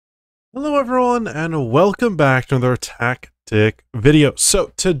Hello everyone and welcome back to another tactic video.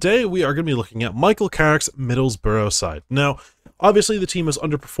 So today we are going to be looking at Michael Carrick's Middlesbrough side. Now, obviously the team has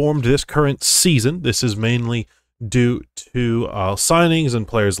underperformed this current season. This is mainly due to signings and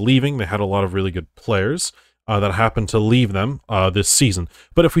players leaving. They had a lot of really good players that happened to leave them this season.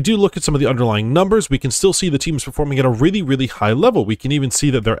 But if we do look at some of the underlying numbers, we can still see the team is performing at a really high level. We can even see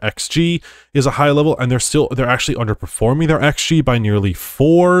that their XG is a high level, and they're actually underperforming their XG by nearly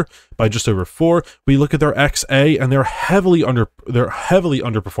 4, by just over 4. We look at their XA, and they're heavily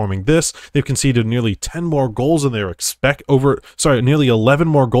underperforming this. They've conceded nearly 10 more goals than they nearly 11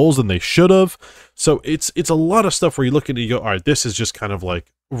 more goals than they should have. So it's a lot of stuff where you look at it and you go, all right, this is just kind of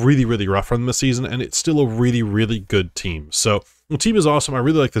like really rough for them this season, and it's still a really good team. So the team is awesome. I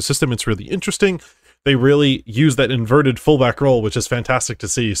really like the system. It's really interesting. They really use that inverted fullback role, which is fantastic to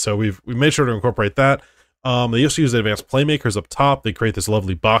see. So we made sure to incorporate that. They also use the advanced playmakers up top. They create this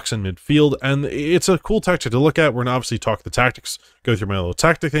lovely box in midfield, and it's a cool tactic to look at. We're going to obviously talk the tactics, go through my little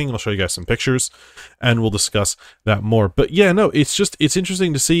tactic thing. I'll show you guys some pictures, and we'll discuss that more. But yeah, no, it's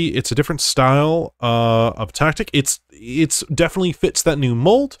interesting to see. It's a different style of tactic. It's definitely fits that new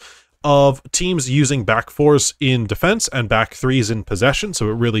mold of teams using back fours in defense and back threes in possession, so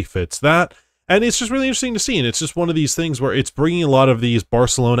it really fits that. And it's just really interesting to see, and it's just one of these things where it's bringing a lot of these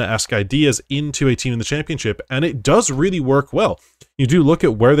Barcelona-esque ideas into a team in the championship, and it does really work well. You do look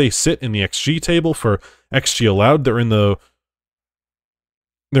at where they sit in the XG table for XG allowed. They're in the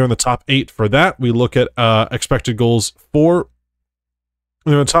top 8 for that. We look at expected goals for,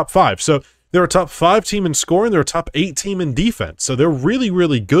 they're in the top 5. So they're a top 5 team in scoring. They're a top 8 team in defense. So they're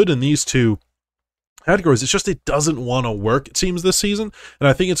really good in these two categories. It's just it doesn't want to work, it seems, this season, and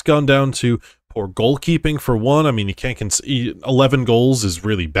I think it's gone down to poor goalkeeping for one. I mean, you can't concede 11 goals is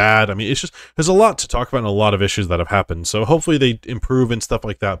really bad. I mean, it's just there's a lot to talk about and a lot of issues that have happened. So hopefully they improve and stuff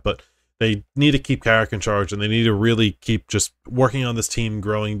like that, but they need to keep Carrick in charge, and they need to really keep just working on this team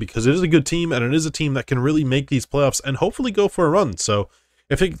growing, because it is a good team, and it is a team that can really make these playoffs and hopefully go for a run. So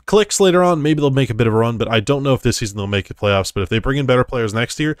if it clicks later on, maybe they'll make a bit of a run, but I don't know if this season they'll make the playoffs. But if they bring in better players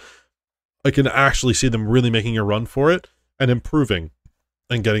next year, I can actually see them really making a run for it and improving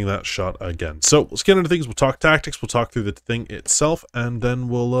and getting that shot again. So let's get into things. We'll talk tactics, we'll talk through the thing itself, and then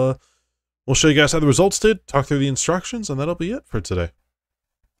we'll show you guys how the results did, talk through the instructions, and that'll be it for today.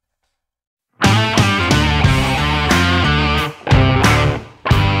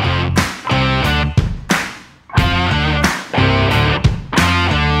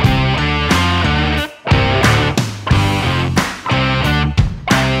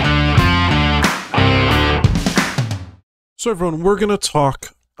 So everyone, we're going to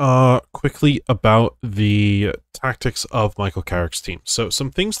talk quickly about the tactics of Michael Carrick's team. So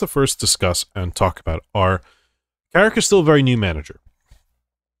some things to first discuss and talk about are, Carrick is still a very new manager.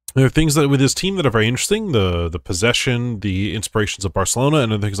 There are things that with his team that are very interesting. The possession, the inspirations of Barcelona,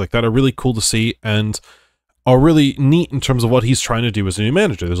 and other things like that are really cool to see and are really neat in terms of what he's trying to do as a new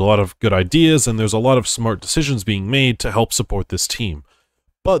manager. There's a lot of good ideas, and there's a lot of smart decisions being made to help support this team.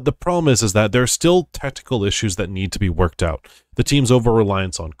 But the problem is that there are still tactical issues that need to be worked out. The team's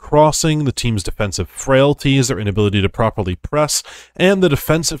over-reliance on crossing, the team's defensive frailties, their inability to properly press, and the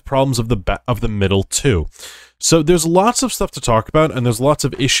defensive problems of the middle too. So there's lots of stuff to talk about, and there's lots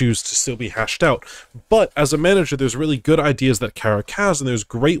of issues to still be hashed out. But as a manager, there's really good ideas that Carrick has, and there's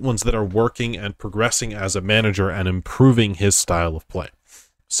great ones that are working and progressing as a manager and improving his style of play.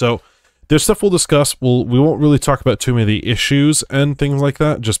 So there's stuff we'll discuss. We won't really talk about too many of the issues and things like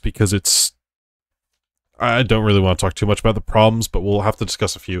that, just because I don't really want to talk too much about the problems, but we'll have to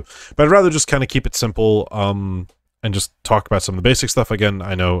discuss a few. But I'd rather just kind of keep it simple and just talk about some of the basic stuff. Again,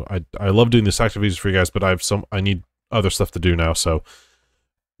 I know I love doing these activities for you guys, but I need other stuff to do now, so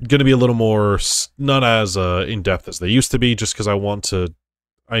going to be a little more not as in depth as they used to be, just because I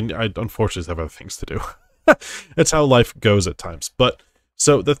unfortunately have other things to do. It's how life goes at times, but.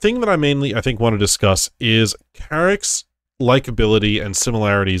 So the thing that I mainly, I think, want to discuss is Carrick's likability and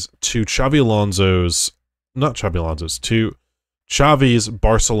similarities to to Xavi's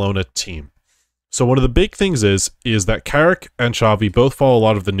Barcelona team. So one of the big things is that Carrick and Xavi both follow a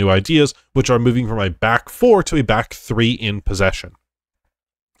lot of the new ideas, which are moving from a back 4 to a back 3 in possession.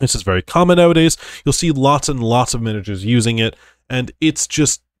 This is very common nowadays. You'll see lots and lots of managers using it, and it's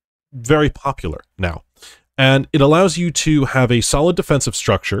just very popular now. And it allows you to have a solid defensive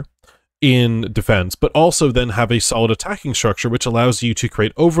structure in defense, but also then have a solid attacking structure, which allows you to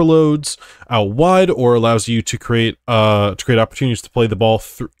create overloads out wide, or allows you to create opportunities to play the ball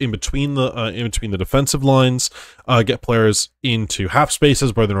in between the defensive lines, get players into half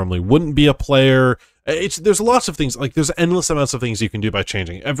spaces where there normally wouldn't be a player, There's lots of things, like there's endless amounts of things you can do by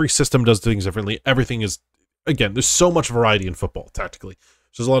changing. Every system does things differently. Everything is, again, there's so much variety in football tactically.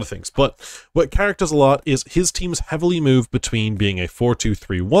 So there's a lot of things. But what Carrick does a lot is his teams heavily move between being a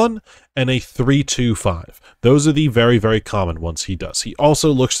 4-2-3-1 and a 3-2-5. Those are the very, very common ones he does. He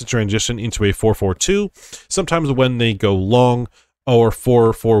also looks to transition into a 4-4-2, sometimes when they go long, or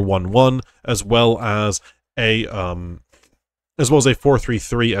 4-4-1-1, as well as a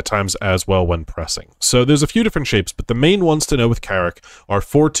 4-3-3 at times as well when pressing. So there's a few different shapes, but the main ones to know with Carrick are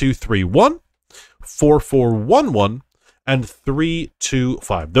 4-2-3-1, 4-4-1-1, and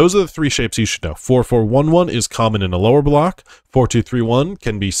 3-2-5. Those are the three shapes you should know. 4-4-1-1 is common in a lower block. 4-2-3-1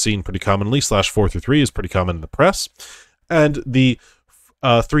 can be seen pretty commonly, /4-3 is pretty common in the press. And the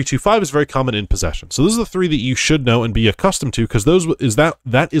 3-2-5 is very common in possession. So those are the three that you should know and be accustomed to, because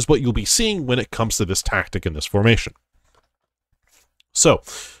that is what you'll be seeing when it comes to this tactic in this formation. So,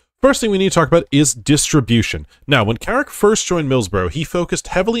 first thing we need to talk about is distribution. Now, when Carrick first joined Middlesbrough, he focused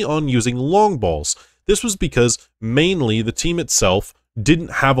heavily on using long balls. This was because mainly the team itself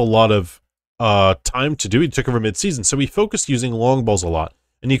didn't have a lot of time to do it. He took over mid-season, so he focused using long balls a lot.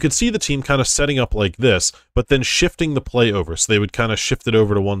 And you could see the team kind of setting up like this, but then shifting the play over. So they would kind of shift it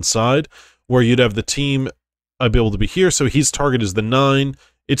over to one side, where you'd have the team be able to be here. So his target is the 9.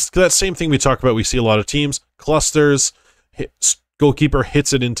 It's that same thing we talk about. We see a lot of teams, clusters, goalkeeper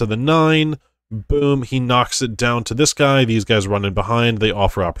hits it into the 9, boom, he knocks it down to this guy, these guys running behind, they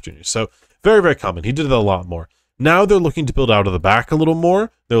offer opportunities. So very, very common. He did it a lot more. Now they're looking to build out of the back a little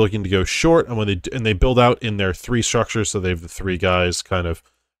more. They're looking to go short, and when they build out in their 3 structures, so they have the 3 guys kind of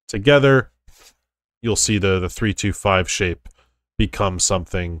together, you'll see the 3-2-5 shape become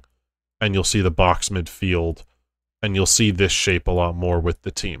something, and you'll see the box midfield, and you'll see this shape a lot more with the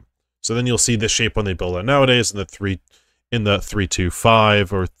team. So then you'll see this shape when they build out nowadays, in the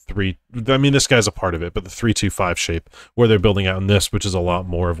 3-2-5 or 3. I mean, this guy's a part of it, but the 3-2-5 shape where they're building out in this, which is a lot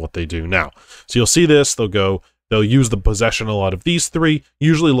more of what they do now. So you'll see this. They'll use the possession a lot of these 3,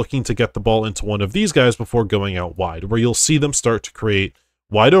 usually looking to get the ball into one of these guys before going out wide, where you'll see them start to create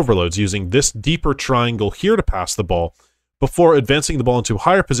wide overloads using this deeper triangle here to pass the ball before advancing the ball into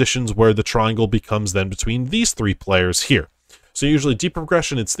higher positions where the triangle becomes then between these 3 players here. So usually deep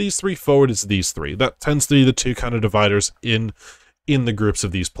progression, it's these 3, forward it's these 3. That tends to be the 2 kind of dividers in the groups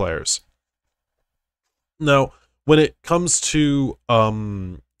of these players. Now, when it comes to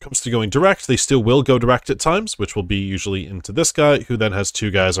going direct, they still will go direct at times, which will be usually into this guy, who then has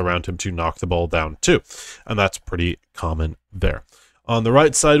 2 guys around him to knock the ball down too. And that's pretty common there. On the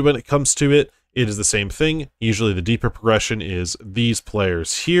right side, when it comes to it, it is the same thing. Usually the deeper progression is these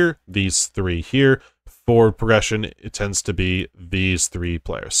players here, these 3 here. Forward progression, it tends to be these 3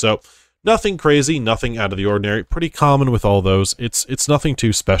 players. So nothing crazy, nothing out of the ordinary, pretty common with all those. It's nothing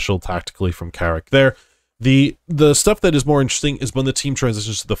too special tactically from Carrick there. The stuff that is more interesting is when the team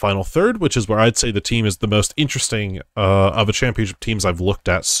transitions to the final third, which is where I'd say the team is the most interesting of the championship teams I've looked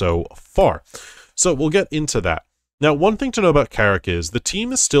at so far. So we'll get into that. Now, one thing to know about Carrick is the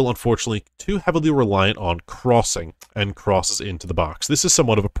team is still, unfortunately, too heavily reliant on crossing and crosses into the box. This is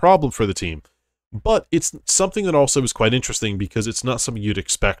somewhat of a problem for the team. But it's something that also is quite interesting because it's not something you'd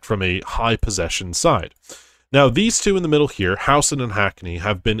expect from a high possession side. Now, these 2 in the middle here, Howson and Hackney,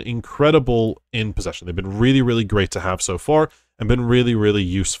 have been incredible in possession. They've been really, really great to have so far and been really, really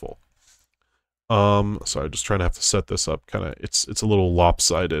useful. Sorry, just trying to have to set this up. It's a little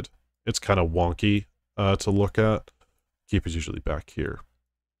lopsided. It's kind of wonky to look at. Keeper's usually back here.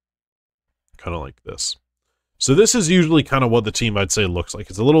 Kind of like this. So this is usually kind of what the team, I'd say, looks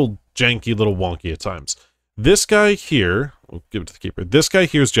like. It's a little janky, little wonky at times. This guy here, we'll give it to the keeper. This guy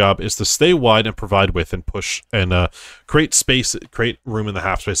here's job is to stay wide and provide width and push and create space, create room in the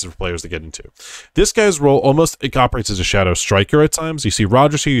half spaces for players to get into. This guy's role it operates as a shadow striker at times. You see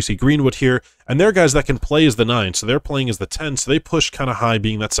Rogers here, you see Greenwood here, and they're guys that can play as the 9, so they're playing as the 10, so they push kind of high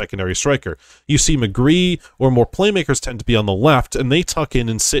being that secondary striker. You see McGree or more playmakers tend to be on the left, and they tuck in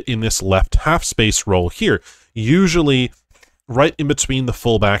and sit in this left half space role here. Usually right in between the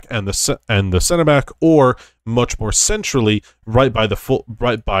fullback and the center back, or much more centrally, right by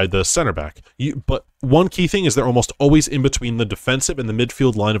the center back. But one key thing is they're almost always in between the defensive and the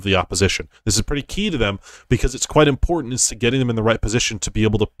midfield line of the opposition. This is pretty key to them because it's quite important is to getting them in the right position to be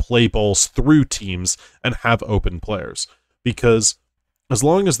able to play balls through teams and have open players. Because as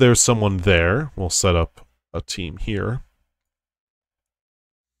long as there's someone there, we'll set up a team here.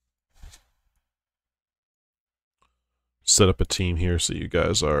 Set up a team here so you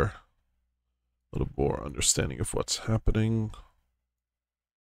guys are a little more understanding of what's happening.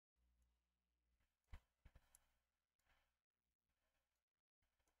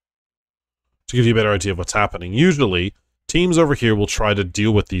 to give you a better idea of what's happening. Usually, teams over here will try to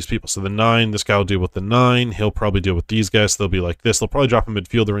deal with these people. So the 9, this guy will deal with the 9. He'll probably deal with these guys. So they'll be like this. They'll probably drop a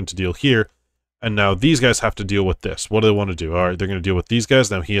midfielder in to deal here. And now these guys have to deal with this. What do they want to do? All right, they're going to deal with these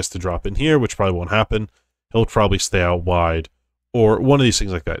guys. Now he has to drop in here, which probably won't happen. He'll probably stay out wide. Or one of these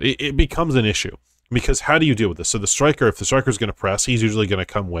things like that. It becomes an issue. Because how do you deal with this? So the striker, if the striker is going to press, he's usually going to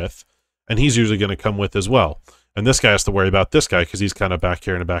come with. And he's usually going to come with as well. And this guy has to worry about this guy because he's kind of back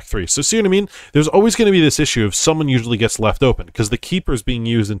here in a back 3. So see what I mean? There's always going to be this issue of someone usually gets left open because the keeper is being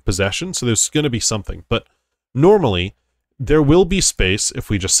used in possession, so there's going to be something. But normally, there will be space if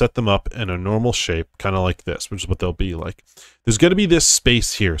we just set them up in a normal shape, kind of like this, which is what they'll be like. There's going to be this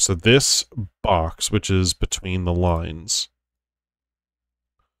space here. So this box, which is between the lines.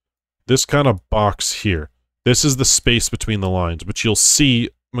 This kind of box here. This is the space between the lines, which you'll see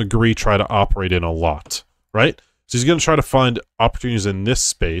McGree try to operate in a lot. Right? So he's going to try to find opportunities in this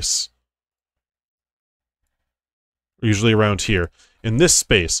space, usually around here, in this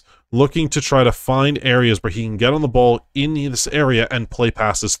space, looking to try to find areas where he can get on the ball in this area and play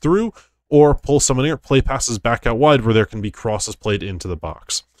passes through, or pull someone here, play passes back out wide where there can be crosses played into the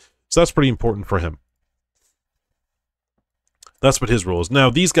box. So that's pretty important for him. That's what his role is. Now,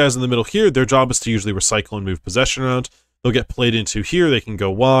 these guys in the middle here, their job is to usually recycle and move possession around. They'll get played into here. They can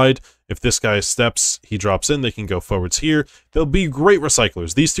go wide. If this guy steps, he drops in. They can go forwards here. They'll be great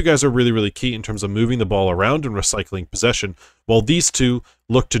recyclers. These two guys are really, really key in terms of moving the ball around and recycling possession, while these two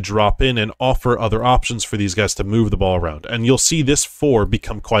look to drop in and offer other options for these guys to move the ball around. And you'll see this 4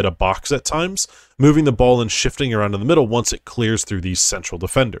 become quite a box at times, moving the ball and shifting around in the middle once it clears through these central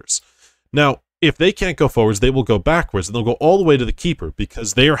defenders. Now, if they can't go forwards, they will go backwards, and they'll go all the way to the keeper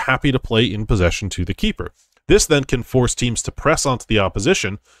because they are happy to play in possession to the keeper. This then can force teams to press onto the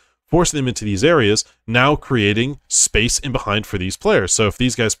opposition, forcing them into these areas, now creating space in behind for these players. So if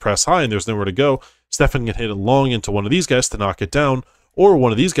these guys press high and there's nowhere to go, Stefan can hit it long into one of these guys to knock it down, or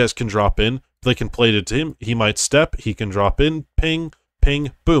one of these guys can drop in, they can play it to him, he might step, he can drop in, ping,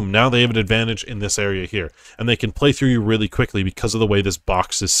 ping, boom. Now they have an advantage in this area here, and they can play through you really quickly because of the way this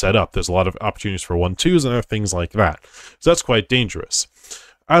box is set up. There's a lot of opportunities for 1-2s and other things like that. So that's quite dangerous.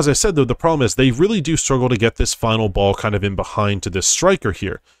 As I said, though, the problem is they really do struggle to get this final ball kind of in behind to this striker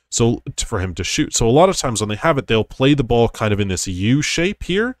here, so for him to shoot. So a lot of times when they have it, they'll play the ball kind of in this U shape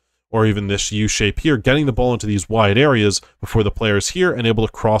here, or even this U shape here, getting the ball into these wide areas before the player is here and able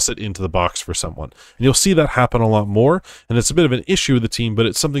to cross it into the box for someone. And you'll see that happen a lot more, and it's a bit of an issue with the team, but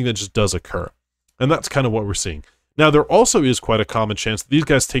it's something that just does occur. And that's kind of what we're seeing. Now, there also is quite a common chance that these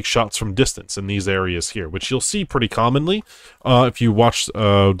guys take shots from distance in these areas here, which you'll see pretty commonly. If you watch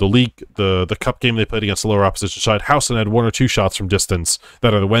the league, the cup game they played against the lower opposition side, Housen had 1 or 2 shots from distance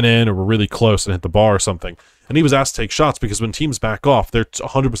that either went in or were really close and hit the bar or something. And he was asked to take shots because when teams back off, they're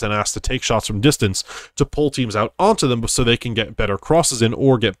 100% asked to take shots from distance to pull teams out onto them so they can get better crosses in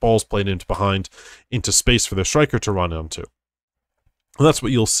or get balls played into behind into space for their striker to run onto. And that's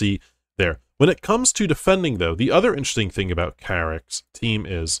what you'll see there. When it comes to defending, though, the other interesting thing about Carrick's team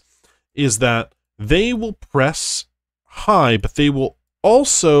is that they will press high, but they will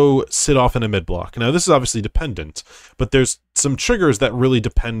also sit off in a mid block. Now, this is obviously dependent, but there's some triggers that really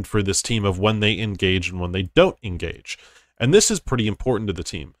depend for this team of when they engage and when they don't engage. And this is pretty important to the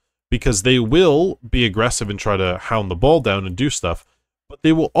team because they will be aggressive and try to hound the ball down and do stuff, but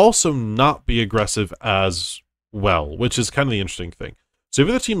they will also not be aggressive as well, which is kind of the interesting thing. So if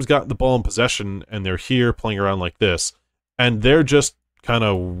the team's got the ball in possession and they're here playing around like this, and they're just kind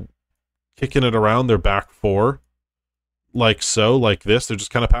of kicking it around their back 4, like so, like this, they're just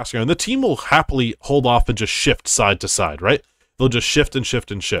kind of passing around. The team will happily hold off and just shift side to side, right? They'll just shift and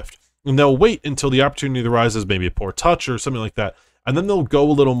shift and shift. And they'll wait until the opportunity arises, maybe a poor touch or something like that, and then they'll go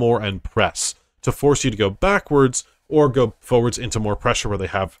a little more and press to force you to go backwards or go forwards into more pressure where they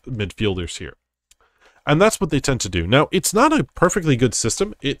have midfielders here. And that's what they tend to do. Now, it's not a perfectly good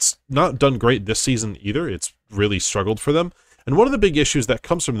system. It's not done great this season either. It's really struggled for them. And one of the big issues that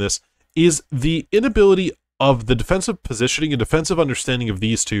comes from this is the inability of the defensive positioning and defensive understanding of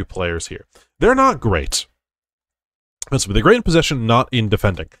these two players here. They're not great. They're great in possession, not in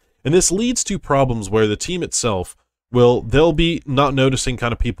defending. And this leads to problems where the team itself they'll be not noticing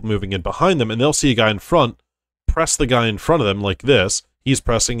kind of people moving in behind them, and they'll see a guy in front, press the guy in front of them like this. He's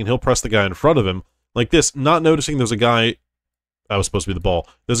pressing, and he'll press the guy in front of him like this, not noticing there's a guy, that was supposed to be the ball,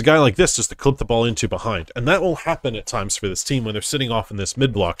 there's a guy like this just to clip the ball into behind. And that will happen at times for this team when they're sitting off in this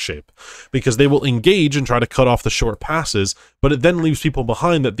mid-block shape, because they will engage and try to cut off the short passes, but it then leaves people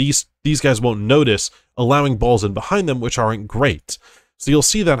behind that these guys won't notice, allowing balls in behind them, which aren't great. So you'll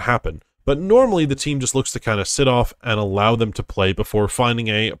see that happen. But normally the team just looks to kind of sit off and allow them to play before finding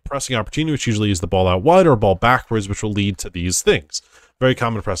a pressing opportunity, which usually is the ball out wide or a ball backwards, which will lead to these things. Very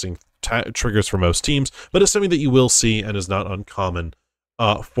common pressing triggers for most teams, but it's something that you will see and is not uncommon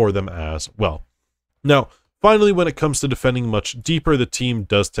for them as well. Now, finally, when it comes to defending much deeper, the team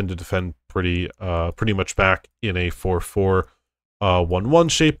does tend to defend pretty much back in a 4-4-1-1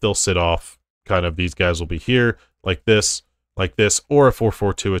 shape. They'll sit off, kind of, these guys will be here, like this, or a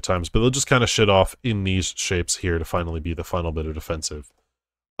 4-4-2 at times, but they'll just kind of shit off in these shapes here to finally be the final bit of defensive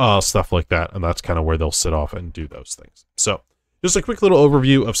stuff like that, and that's kind of where they'll sit off and do those things. So, just a quick little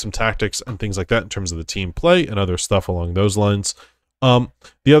overview of some tactics and things like that in terms of the team play and other stuff along those lines.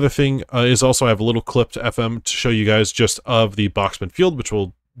 The other thing is also I have a little clip to FM to show you guys just of the box midfield, which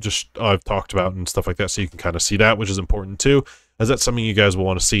will just I've talked about and stuff like that, so you can kind of see that, which is important too, as that's something you guys will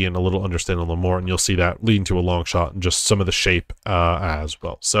want to see and understand a little more, and you'll see that leading to a long shot and just some of the shape as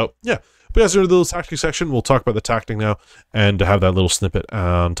well. So yeah, but as we're in the little tactic section, we'll talk about the tactic now and to have that little snippet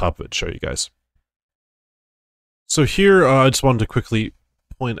on top of it to show you guys. So here, I just wanted to quickly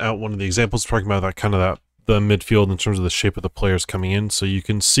point out one of the examples, talking about that kind of the midfield in terms of the shape of the players coming in. So you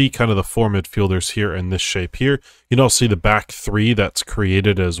can see kind of the 4 midfielders here in this shape here. You can also see the back 3 that's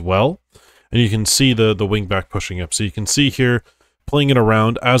created as well. And you can see the wing back pushing up. So you can see here, playing it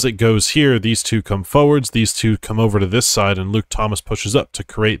around, as it goes here, these 2 come forwards, these 2 come over to this side, and Luke Thomas pushes up to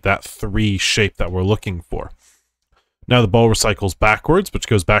create that 3 shape that we're looking for. Now the ball recycles backwards, which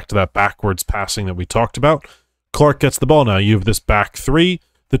goes back to that backwards passing that we talked about. Clark gets the ball now. You have this back 3,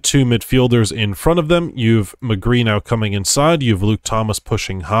 the 2 midfielders in front of them. You've McGree now coming inside. You've Luke Thomas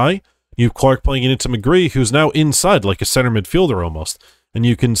pushing high. You've Clark playing it into McGree, who's now inside like a center midfielder almost. And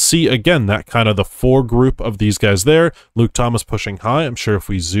you can see, again, that kind of the 4 group of these guys there. Luke Thomas pushing high. I'm sure if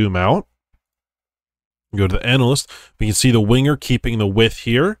we zoom out, go to the analyst, we can see the winger keeping the width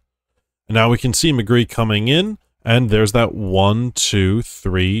here. And now we can see McGree coming in. And there's that 1, 2,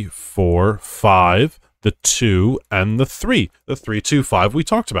 3, 4, 5. The 2 and the 3. The 3-2-5 we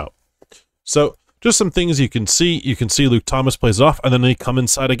talked about. So just some things you can see. You can see Luke Thomas plays it off, and then they come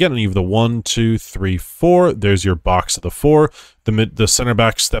inside again, and you have the 1, 2, 3, 4. There's your box of the 4. The center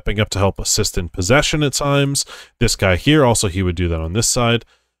back stepping up to help assist in possession at times. This guy here, also he would do that on this side.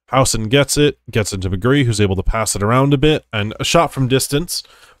 Howson gets into McGree, who's able to pass it around a bit, and a shot from distance.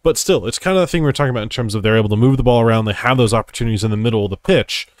 But still, it's kind of the thing we're talking about in terms of they're able to move the ball around. They have those opportunities in the middle of the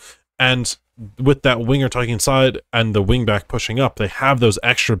pitch, and with that winger tucking inside and the wing back pushing up, they have those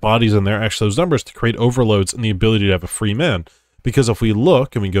extra bodies in there, those numbers to create overloads and the ability to have a free man. Because if we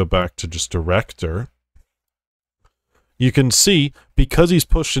look, and we go back to just director, you can see, because he's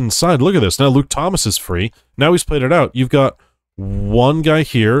pushed inside, look at this, now Luke Thomas is free, now he's played it out, you've got one guy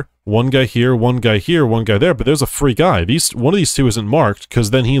here, one guy here, one guy here, one guy there, but there's a free guy. One of these 2 isn't marked, because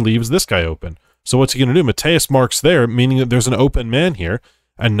then he leaves this guy open. So what's he going to do? Mateus marks there, meaning that there's an open man here.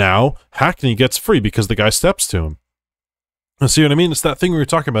 And now Hackney gets free because the guy steps to him. See what I mean? It's that thing we were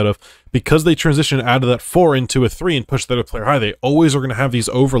talking about of, because they transition out of that 4 into a 3 and push the other player high, they always are going to have these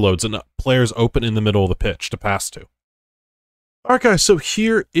overloads and players open in the middle of the pitch to pass to. Alright guys, so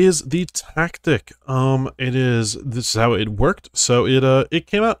here is the tactic. This is how it worked. So it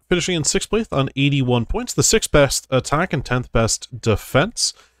came out finishing in 6th place on 81 points, the 6th best attack and 10th best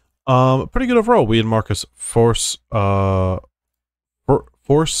defense. Pretty good overall. We had Marcus Force,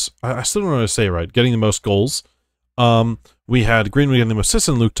 I still don't know how to say it right, getting the most goals. We had Greenwood getting the most assists,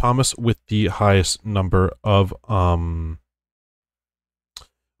 and Luke Thomas with the highest number of oh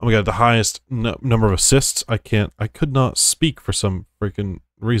my god, the highest number of assists. I could not speak for some freaking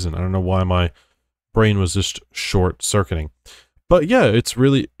reason. I don't know why my brain was just short-circuiting. But yeah, it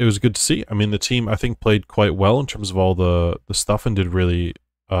was good to see. I mean, the team, I think, played quite well in terms of all the stuff, and did a really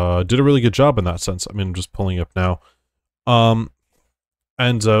good job in that sense. I mean, I'm just pulling up now.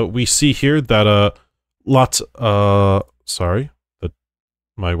 And we see here that sorry, that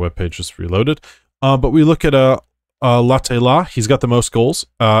my webpage just reloaded. But we look at Latela. He's got the most goals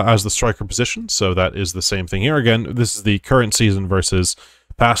as the striker position, so that is the same thing here. Again, this is the current season versus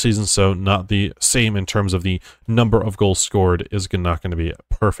past season, so not the same in terms of the number of goals scored. Is not going to be a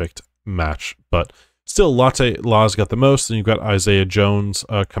perfect match, but still, Latela's got the most. And you've got Isaiah Jones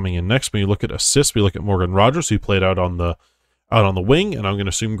coming in next. When you look at assists, we look at Morgan Rogers, who played out on the wing, and I'm going to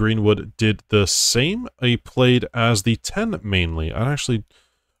assume Greenwood did the same. He played as the 10 mainly.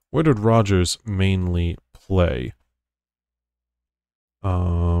 Where did Rogers mainly play?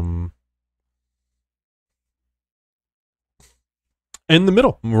 In the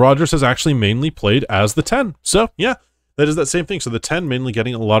middle. Rogers has actually mainly played as the 10. So, yeah, that is that same thing. So the 10 mainly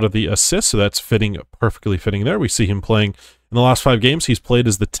getting a lot of the assists, so that's perfectly fitting there. We see him playing in the last 5 games. He's played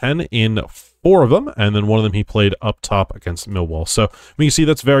as the 10 in 4 of them, and then one of them he played up top against Millwall. So we can see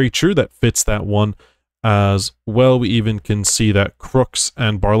that's very true. That fits that one as well. We even can see that Crooks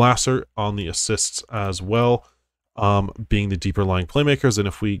and Barlasser on the assists as well, being the deeper lying playmakers. And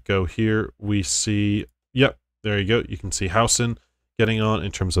if we go here, we see, yep, there you go. You can see Howson getting on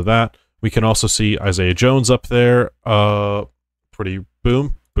in terms of that. We can also see Isaiah Jones up there. Pretty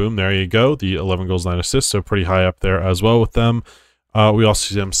boom, there you go. The 11 goals, 9 assists, so pretty high up there as well with them. We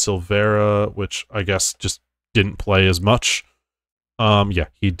also see them Silvera, which I guess just didn't play as much. Yeah,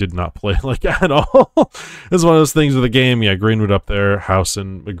 he did not play like at all. It's one of those things of the game. Yeah, Greenwood up there,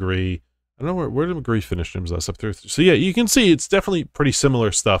 Howson, McGree. I don't know where did McGree finish him last up there. So yeah, you can see it's definitely pretty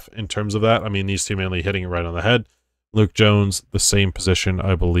similar stuff in terms of that. I mean, these two mainly hitting it right on the head. Luke Jones, the same position,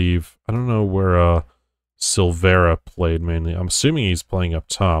 I believe. I don't know where Silvera played mainly. I'm assuming he's playing up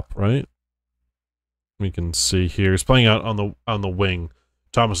top, right? We can see here he's playing out on the wing.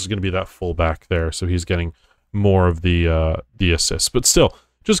 Thomas is going to be that fullback there, so he's getting more of the assists. But still,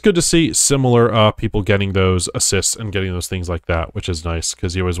 just good to see similar people getting those assists and getting those things like that, which is nice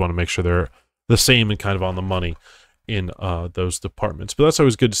because you always want to make sure they're the same and kind of on the money in those departments. But that's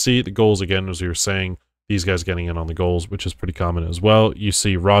always good to see. The goals, again, as we were saying, these guys getting in on the goals, which is pretty common as well. You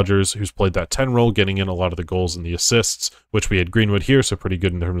see Rogers, who's played that 10 role, getting in a lot of the goals and the assists, which we had Greenwood here, so pretty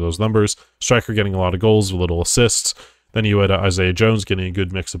good in terms of those numbers. Striker getting a lot of goals, little assists. Then you had Isaiah Jones getting a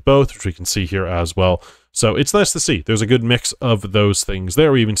good mix of both, which we can see here as well. So it's nice to see. There's a good mix of those things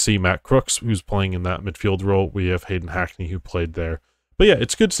there. We even see Matt Crooks, who's playing in that midfield role. We have Hayden Hackney, who played there. But yeah,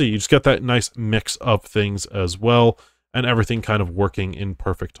 it's good to see. You just get that nice mix of things as well, and everything kind of working in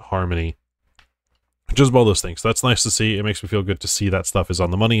perfect harmony. Just all those things. That's nice to see. It makes me feel good to see that stuff is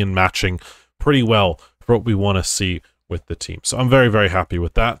on the money and matching pretty well for what we want to see with the team. So I'm very, very happy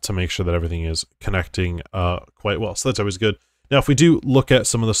with that to make sure that everything is connecting quite well. So that's always good. Now, if we do look at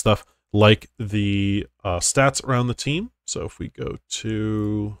some of the stuff like the stats around the team. So if we go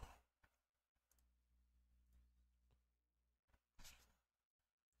to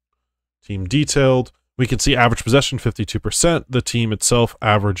team detailed, we can see average possession, 52%. The team itself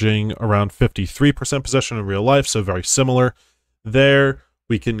averaging around 53% possession in real life, so very similar there.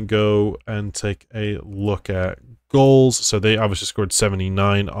 We can go and take a look at goals. So they obviously scored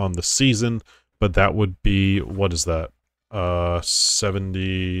 79 on the season, but that would be, what is that?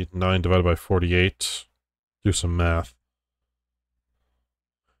 79 divided by 48. Do some math.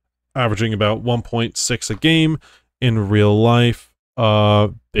 Averaging about 1.6 a game in real life.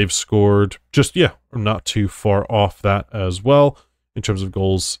 They've scored just, yeah, not too far off that as well in terms of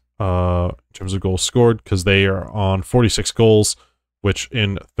goals scored, because they are on 46 goals, which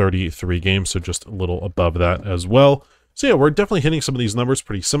in 33 games, so just a little above that as well. So yeah, we're definitely hitting some of these numbers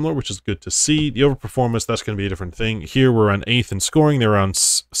pretty similar, which is good to see. The overperformance, that's going to be a different thing. Here we're on 8th in scoring. They're on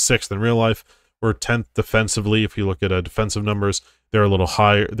 6th in real life. We're 10th defensively. If you look at defensive numbers, they're a little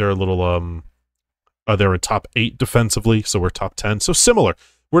higher. They're a little they're a top 8 defensively, so we're top 10. So similar.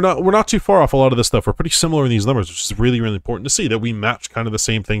 We're not too far off a lot of this stuff. We're pretty similar in these numbers, which is really, really important to see, that we match kind of the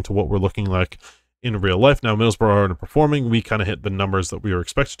same thing to what we're looking like in real life. Now, Middlesbrough are underperforming. We kind of hit the numbers that we were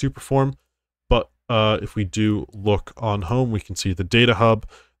expected to perform. But if we do look on home, we can see the data hub.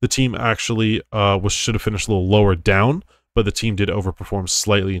 The team actually should have finished a little lower down, but the team did overperform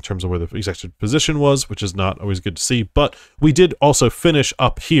slightly in terms of where the expected position was, which is not always good to see. But we did also finish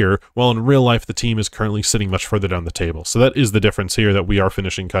up here, while in real life the team is currently sitting much further down the table. So that is the difference here, that we are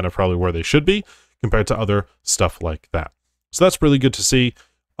finishing kind of probably where they should be compared to other stuff like that. So that's really good to see.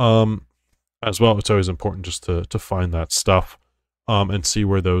 As well, it's always important just to find that stuff and see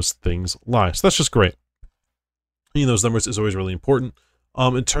where those things lie. So that's just great. Seeing those numbers is always really important.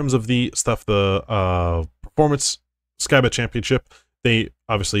 In terms of the stuff, the performance, Skybet Championship, they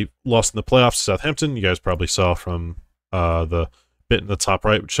obviously lost in the playoffs to Southampton. You guys probably saw from the bit in the top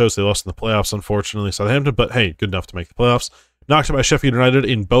right, which shows they lost in the playoffs, unfortunately, Southampton. But hey, good enough to make the playoffs. Knocked out by Sheffield United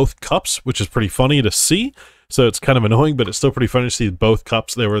in both cups, which is pretty funny to see. So it's kind of annoying, but it's still pretty funny to see both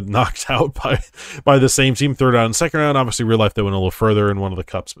cups. They were knocked out by the same team, third round and second round. Obviously, real life, they went a little further in one of the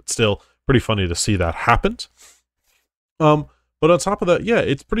cups, but still pretty funny to see that happened. But on top of that, yeah,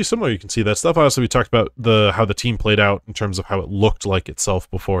 it's pretty similar. You can see that stuff. Obviously, we talked about how the team played out in terms of how it looked like itself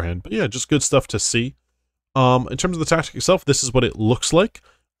beforehand. But yeah, just good stuff to see. In terms of the tactic itself, this is what it looks like.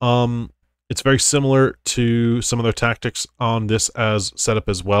 It's very similar to some other tactics on this as setup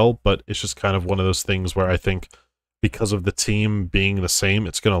as well, but it's just kind of one of those things where I think because of the team being the same,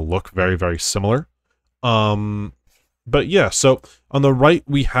 it's going to look very, very similar. But yeah, so on the right,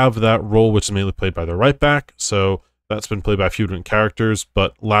 we have that role, which is mainly played by the right back. So That's been played by a few different characters,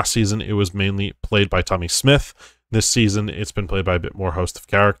 but last season it was mainly played by Tommy Smith. This season it's been played by a bit more host of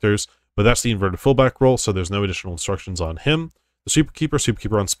characters, but that's the inverted fullback role, so there's no additional instructions on him. The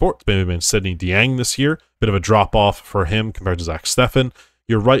Superkeeper on Sport, maybe been Sidney Dieng this year. Bit of a drop-off for him compared to Zach Steffen.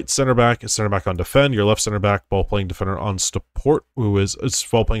 Your right center back is center back on defend. Your left center back, ball-playing defender on support, who is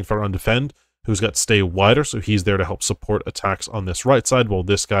ball-playing defender on defend, who's got stay wider, so he's there to help support attacks on this right side, while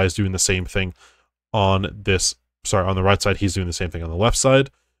this guy is doing the same thing on this, on the right side, he's doing the same thing on the left side.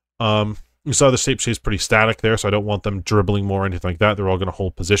 You saw the shape stays pretty static there, so I don't want them dribbling more or anything like that. They're all going to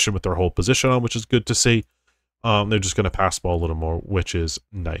hold position with their whole position on, which is good to see. They're just going to pass the ball a little more, which is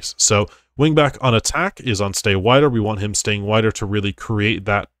nice. So wingback on attack is on stay wider. We want him staying wider to really create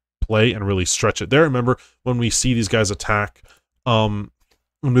that play and really stretch it there. Remember, when we see these guys attack,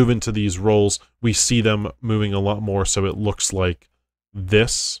 move into these roles, we see them moving a lot more, so it looks like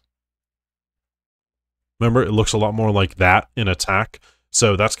this. Remember, it looks a lot more like that in attack.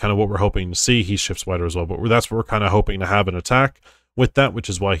 So that's kind of what we're hoping to see. He shifts wider as well, but that's what we're kind of hoping to have in attack with that, which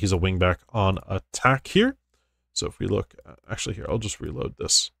is why he's a wingback on attack here. So if we look, actually here, I'll just reload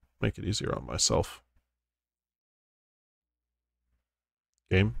this, make it easier on myself.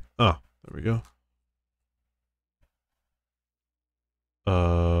 Game. Ah, there we go.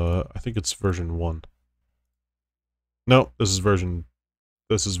 I think it's version 1. No, this is version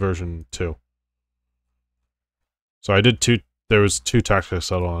 2. So I did 2. There was 2 tactics I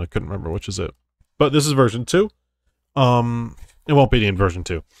settled on. I couldn't remember which is it. But this is version 2. It won't be named version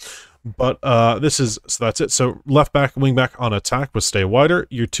 2. But so that's it. So left back, wing back on attack with stay wider.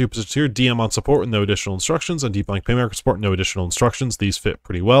 Your 2 positions here, DM on support with no additional instructions, and deep blank playmaker support, no additional instructions. These fit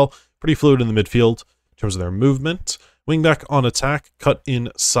pretty well. Pretty fluid in the midfield in terms of their movement. Wing back on attack, cut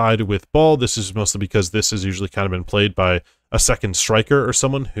inside with ball. This is mostly because this has usually kind of been played by a second striker or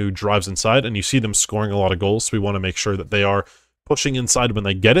someone who drives inside, and you see them scoring a lot of goals, so we want to make sure that they are pushing inside when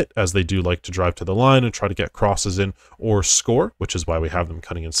they get it, as they do like to drive to the line and try to get crosses in or score, which is why we have them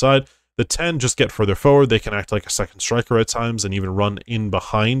cutting inside. The 10 just get further forward. They can act like a second striker at times and even run in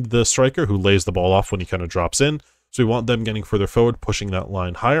behind the striker who lays the ball off when he kind of drops in. So we want them getting further forward, pushing that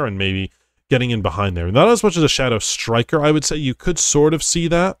line higher, and maybe getting in behind there. Not as much as a shadow striker, I would say. You could sort of see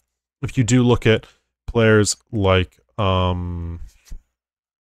that if you do look at players like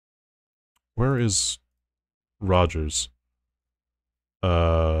where is Rogers? Is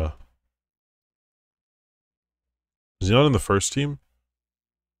he not in the first team?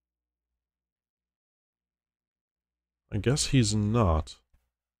 I guess he's not.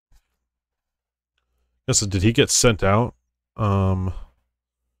 Yes, did he get sent out?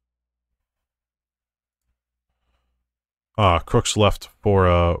 Crooks left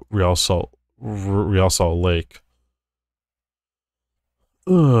for Real Salt Lake.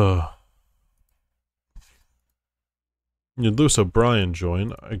 Ugh. Lewis O'Brien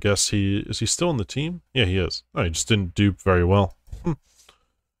joined. I guess is he still on the team? Yeah, he is. Oh, he just didn't do very well. I'm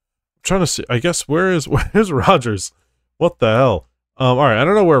trying to see. I guess where's Rogers? What the hell? All right, I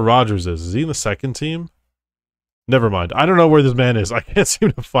don't know where Rogers is. Is he in the second team? Never mind. I don't know where this man is. I can't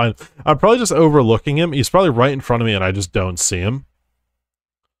seem to find him. I'm probably just overlooking him. He's probably right in front of me and I just don't see him.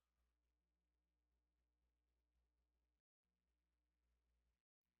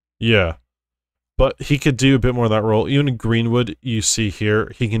 Yeah. But he could do a bit more of that role. Even in Greenwood, you see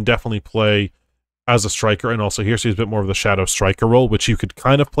here, he can definitely play as a striker, and also here sees a bit more of the shadow striker role, which you could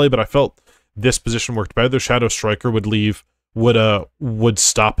kind of play, but I felt this position worked better. The shadow striker would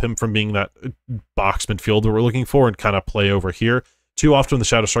stop him from being that box midfielder we're looking for and kind of play over here. Too often the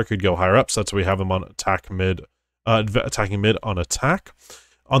shadow striker would go higher up, so that's why we have him on attacking mid on attack.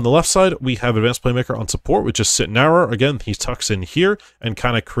 On the left side, we have advanced playmaker on support, which is sit narrower. Again, he tucks in here and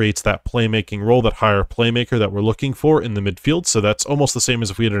kind of creates that playmaking role, that higher playmaker that we're looking for in the midfield. So that's almost the same as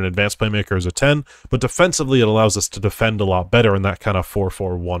if we had an advanced playmaker as a 10, but defensively it allows us to defend a lot better in that kind of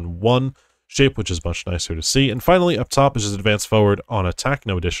 4-4-1-1 shape, which is much nicer to see. And finally, up top is just advanced forward on attack.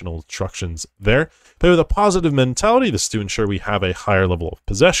 No additional instructions there. Play with a positive mentality. This is to ensure we have a higher level of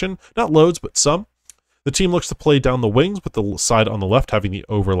possession. Not loads, but some. The team looks to play down the wings, with the side on the left having the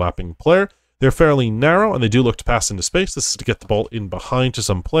overlapping player. They're fairly narrow, and they do look to pass into space. This is to get the ball in behind to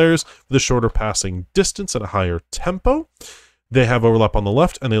some players with a shorter passing distance and a higher tempo. They have overlap on the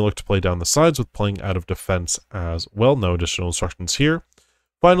left, and they look to play down the sides with playing out of defense as well. No additional instructions here.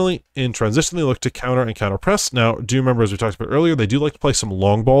 Finally, in transition, they look to counter and counter press. Now, do you remember, as we talked about earlier, they do like to play some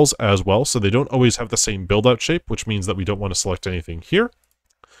long balls as well, so they don't always have the same build-out shape, which means that we don't want to select anything here.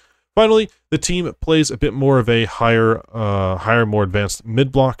 Finally, the team plays a bit more of a higher, more advanced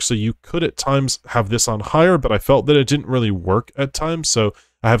mid block, so you could at times have this on higher, but I felt that it didn't really work at times, so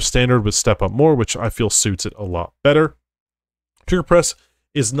I have standard with step up more, which I feel suits it a lot better. Trigger press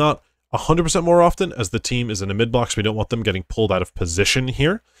is not 100% more often, as the team is in a mid block, so we don't want them getting pulled out of position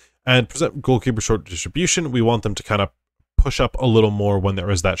here. And present goalkeeper short distribution, we want them to kind of push up a little more when there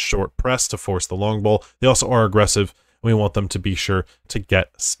is that short press to force the long ball. They also are aggressive. We want them to be sure to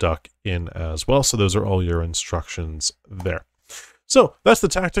get stuck in as well. So those are all your instructions there. So that's the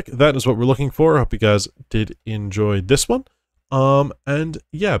tactic. That is what we're looking for. I hope you guys did enjoy this one. And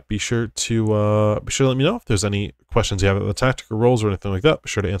yeah, be sure to let me know if there's any questions you have about the tactic or roles or anything like that. Be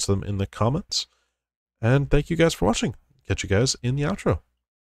sure to answer them in the comments. And thank you guys for watching. Catch you guys in the outro.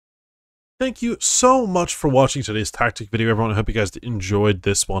 Thank you so much for watching today's tactic video, everyone. I hope you guys enjoyed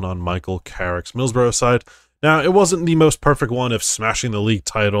this one on Michael Carrick's Middlesbrough side. Now, it wasn't the most perfect one of smashing the league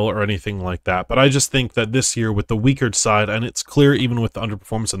title or anything like that, but I just think that this year with the weaker side, and it's clear even with the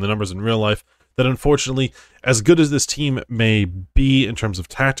underperformance and the numbers in real life, that unfortunately, as good as this team may be in terms of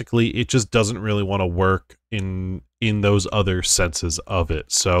tactically, it just doesn't really want to work in those other senses of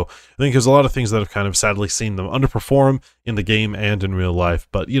it. So I think there's a lot of things that have kind of sadly seen them underperform in the game and in real life.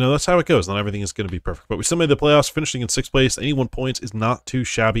 But, you know, that's how it goes. Not everything is going to be perfect. But we still made the playoffs, finishing in 6th place. 81 points is not too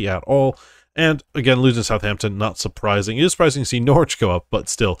shabby at all. And again, losing Southampton, not surprising. It is surprising to see Norwich go up, but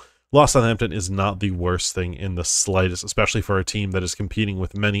still, lost Southampton is not the worst thing in the slightest, especially for a team that is competing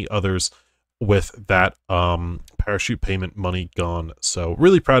with many others with that parachute payment money gone. So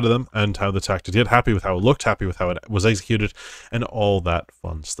really proud of them and how the tactic did. Happy with how it looked, happy with how it was executed, and all that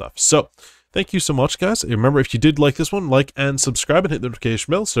fun stuff. So thank you so much, guys. Remember, if you did like this one, like and subscribe and hit the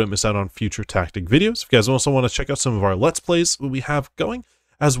notification bell so you don't miss out on future tactic videos. If you guys also want to check out some of our Let's Plays that we have going,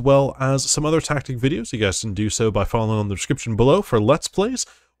 as well as some other tactic videos, you guys can do so by following on the description below for Let's Plays,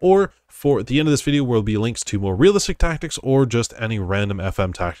 or for at the end of this video, will be links to more realistic tactics or just any random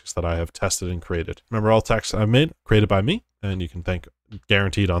FM tactics that I have tested and created. Remember, all tactics I've made, created by me, and you can thank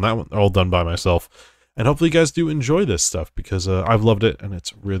guaranteed on that one. They're all done by myself. And hopefully you guys do enjoy this stuff, because I've loved it, and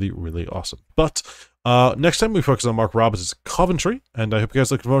it's really, really awesome. But next time we focus on Mark Roberts' Coventry, and I hope you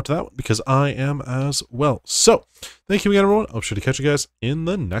guys look forward to that one, because I am as well. So, thank you again, everyone. I'll be sure to catch you guys in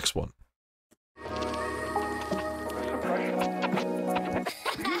the next one.